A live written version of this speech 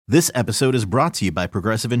This episode is brought to you by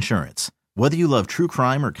Progressive Insurance. Whether you love true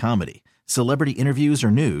crime or comedy, celebrity interviews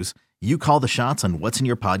or news, you call the shots on what's in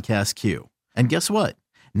your podcast queue. And guess what?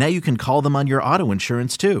 Now you can call them on your auto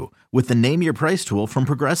insurance too with the Name Your Price tool from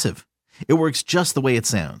Progressive. It works just the way it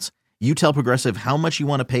sounds. You tell Progressive how much you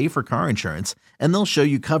want to pay for car insurance, and they'll show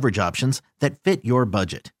you coverage options that fit your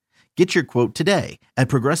budget. Get your quote today at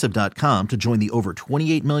Progressive.com to join the over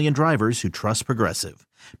 28 million drivers who trust Progressive.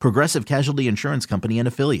 Progressive Casualty Insurance Company and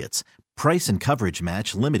Affiliates. Price and coverage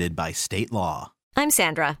match limited by state law. I'm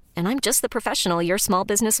Sandra, and I'm just the professional your small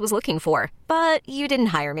business was looking for. But you didn't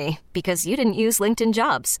hire me because you didn't use LinkedIn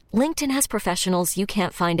Jobs. LinkedIn has professionals you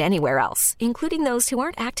can't find anywhere else, including those who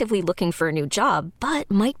aren't actively looking for a new job, but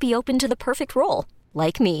might be open to the perfect role,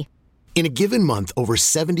 like me. In a given month, over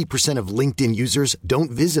 70% of LinkedIn users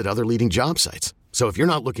don't visit other leading job sites. So if you're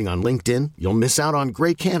not looking on LinkedIn, you'll miss out on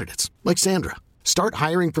great candidates like Sandra. Start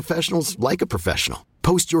hiring professionals like a professional.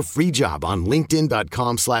 Post your free job on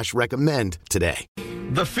linkedin.com/recommend today.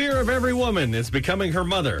 The fear of every woman is becoming her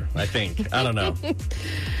mother, I think. I don't know.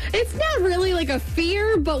 It's not really like a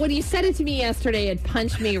fear, but when you said it to me yesterday, it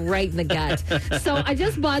punched me right in the gut. So I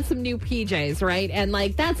just bought some new PJs, right? And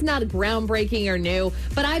like, that's not groundbreaking or new,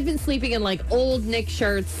 but I've been sleeping in like old Nick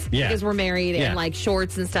shirts because we're married and like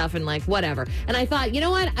shorts and stuff and like whatever. And I thought, you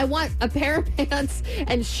know what? I want a pair of pants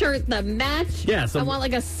and shirt that match. Yeah, I want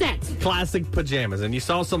like a set. Classic pajamas. And you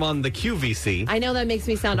saw some on the QVC. I know that makes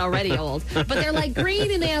me sound already old, but they're like green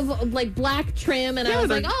and they have like black trim. And I was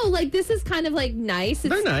like, oh, like this is kind of like nice.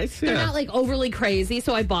 They're nice. They're not like overly crazy.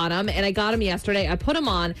 So I bought them and I got them yesterday. I put them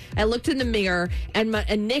on. I looked in the mirror and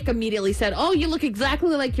Nick immediately said, oh, you look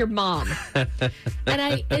exactly like your mom. and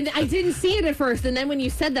I didn't see it at first. And then when you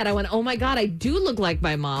said that, I went, oh my God, I do look like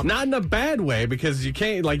my mom. Not in a bad way, because you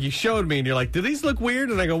can't, like, you showed me and you're like, do these look weird?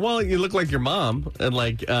 And I go, well, you look like your mom. And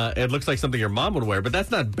like, it looks like something your mom would wear, but that's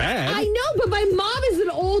not bad. I know, but my mom is an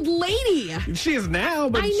old lady. She is now,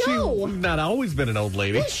 but she's not always been an old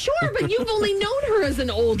lady. Well, sure, but you've only known her as an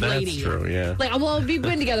old lady. That's true, yeah. Like, well, we've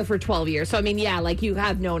been together for 12 years, so I mean, yeah, like you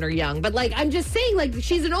have known her young, but like, I'm just saying, like,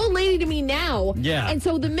 she's an old lady to me now. Yeah. And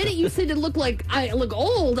so the minute you said it looked like I look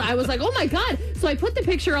old, I was like, oh my God. So I put the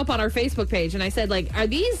picture up on our Facebook page and I said, like, are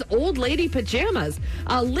these old lady pajamas?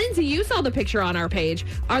 Lindsay, you saw the picture on our page.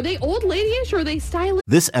 Are they old lady-ish or are they stylish?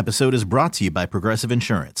 This episode is brought to you by Progressive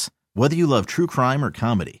Insurance. Whether you love true crime or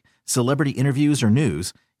comedy, celebrity interviews or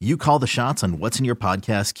news, you call the shots on what's in your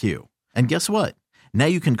podcast queue. And guess what? Now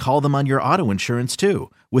you can call them on your auto insurance too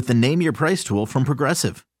with the Name Your Price tool from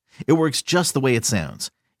Progressive. It works just the way it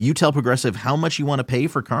sounds. You tell Progressive how much you want to pay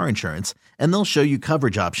for car insurance, and they'll show you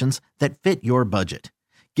coverage options that fit your budget.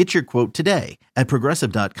 Get your quote today at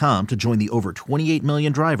Progressive.com to join the over 28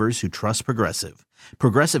 million drivers who trust Progressive.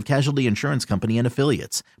 Progressive Casualty Insurance Company and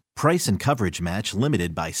Affiliates. Price and coverage match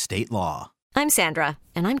limited by state law. I'm Sandra,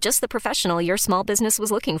 and I'm just the professional your small business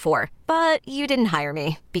was looking for. But you didn't hire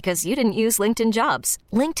me because you didn't use LinkedIn Jobs.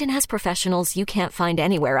 LinkedIn has professionals you can't find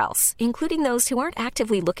anywhere else, including those who aren't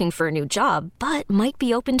actively looking for a new job, but might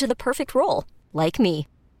be open to the perfect role, like me.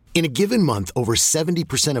 In a given month, over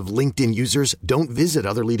 70% of LinkedIn users don't visit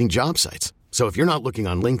other leading job sites. So if you're not looking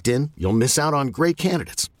on LinkedIn, you'll miss out on great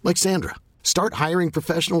candidates like Sandra. Start hiring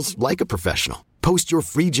professionals like a professional. Post your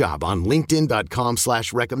free job on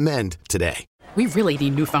linkedin.com/recommend today. We really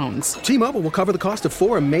need new phones. T-Mobile will cover the cost of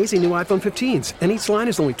 4 amazing new iPhone 15s, and each line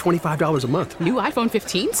is only $25 a month. New iPhone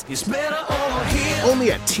 15s? It's better over here.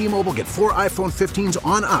 Only at T-Mobile, get 4 iPhone 15s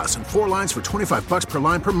on us and 4 lines for $25 per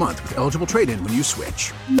line per month with eligible trade-in when you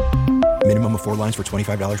switch. Minimum of 4 lines for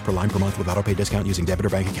 $25 per line per month with autopay discount using debit or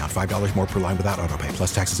bank account. $5 more per line without autopay,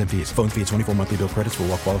 plus taxes and fees. Phone fee at 24 monthly bill credits for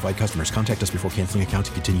well-qualified customers. Contact us before canceling account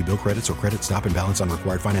to continue bill credits or credit stop and balance on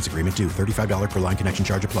required finance agreement due. $35 per line connection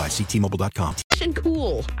charge applies. See T-Mobile.com.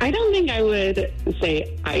 Cool. I don't think I would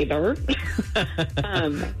say either.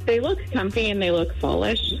 They look comfy and they look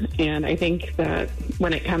fallish. And I think that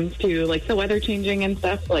when it comes to like the weather changing and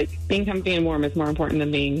stuff, like being comfy and warm is more important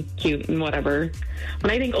than being cute and whatever.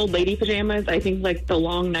 When I think old lady pajamas, I think like the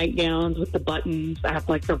long nightgowns with the buttons that have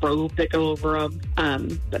like the robe that go over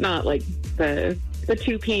them, but not like the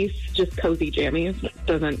two-piece, just cozy jammies.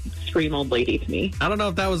 Doesn't scream old lady to me. I don't know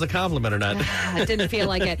if that was a compliment or not. I didn't feel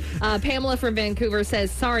like it. Pamela from Vancouver says,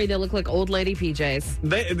 sorry, they look like old lady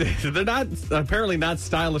PJs. They're not, apparently not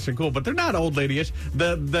stylish and cool, but they're not old lady-ish.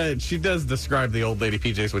 She does describe the old lady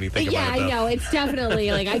PJs when you think about it. Yeah, I know. It's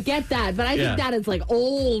definitely, like, I get that, but I think that is like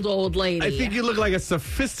old lady. I think you look like a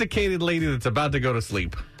sophisticated lady that's about to go to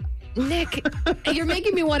sleep. Nick, you're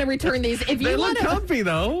making me want to return these. They look comfy,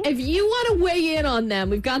 though. If you want to weigh in on them,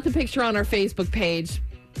 we've got the picture on our Facebook page.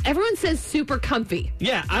 Everyone says super comfy.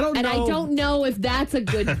 Yeah, I don't know. And I don't know if that's a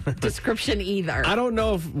good description either. I don't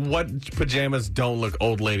know what pajamas don't look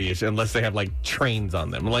old ladyish unless they have like trains on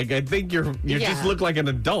them. Like, I think you just look like an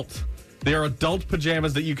adult. They are adult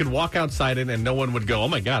pajamas that you could walk outside in and no one would go, oh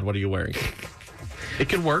my God, what are you wearing? It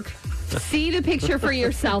could work. See the picture for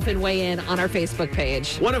yourself and weigh in on our Facebook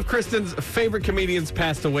page. One of Kristen's favorite comedians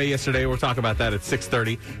passed away yesterday. We'll talk about that at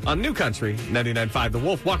 6:30 on New Country 99.5 The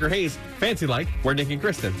Wolf. Walker Hayes, Fancy Like. We're Nick and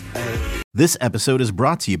Kristen. This episode is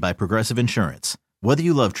brought to you by Progressive Insurance. Whether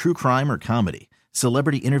you love true crime or comedy,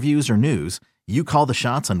 celebrity interviews or news, you call the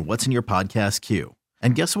shots on what's in your podcast queue.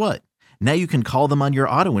 And guess what? Now you can call them on your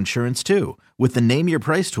auto insurance too with the Name Your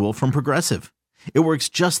Price tool from Progressive. It works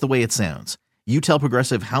just the way it sounds. You tell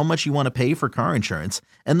Progressive how much you want to pay for car insurance,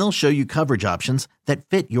 and they'll show you coverage options that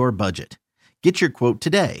fit your budget. Get your quote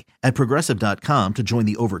today at Progressive.com to join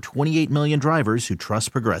the over 28 million drivers who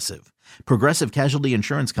trust Progressive. Progressive Casualty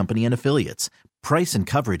Insurance Company and Affiliates. Price and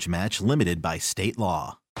coverage match limited by state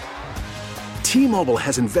law. T-Mobile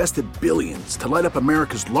has invested billions to light up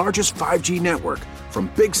America's largest 5G network,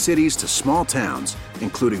 from big cities to small towns,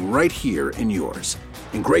 including right here in yours.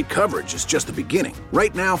 And great coverage is just the beginning.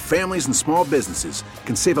 Right now, families and small businesses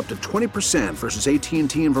can save up to 20% versus AT&T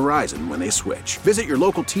and Verizon when they switch. Visit your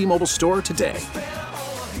local T-Mobile store today.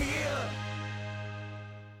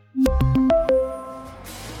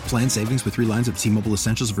 Plan savings with 3 lines of T-Mobile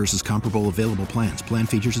Essentials versus comparable available plans. Plan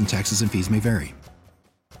features and taxes and fees may vary.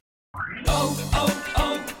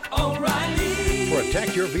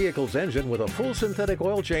 Protect your vehicle's engine with a full synthetic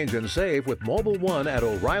oil change and save with Mobil 1 at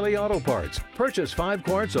O'Reilly Auto Parts. Purchase 5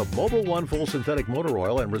 quarts of Mobil 1 full synthetic motor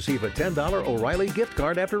oil and receive a $10 O'Reilly gift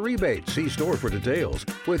card after rebate. See store for details.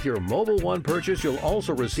 With your Mobil 1 purchase, you'll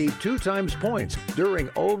also receive 2 times points during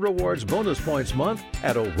O Rewards Bonus Points Month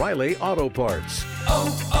at O'Reilly Auto Parts.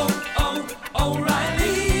 O'Reilly.